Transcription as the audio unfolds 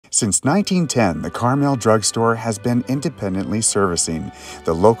Since 1910, the Carmel Drug Store has been independently servicing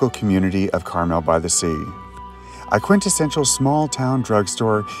the local community of Carmel by the Sea. A quintessential small-town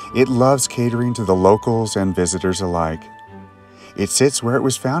drugstore, it loves catering to the locals and visitors alike. It sits where it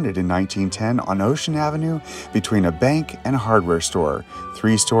was founded in 1910 on Ocean Avenue between a bank and a hardware store,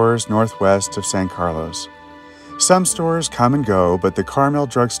 3 stores northwest of San Carlos. Some stores come and go, but the Carmel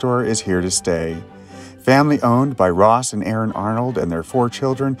Drug Store is here to stay. Family owned by Ross and Erin Arnold and their 4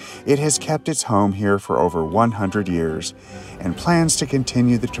 children, it has kept its home here for over 100 years and plans to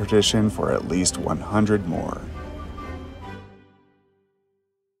continue the tradition for at least 100 more.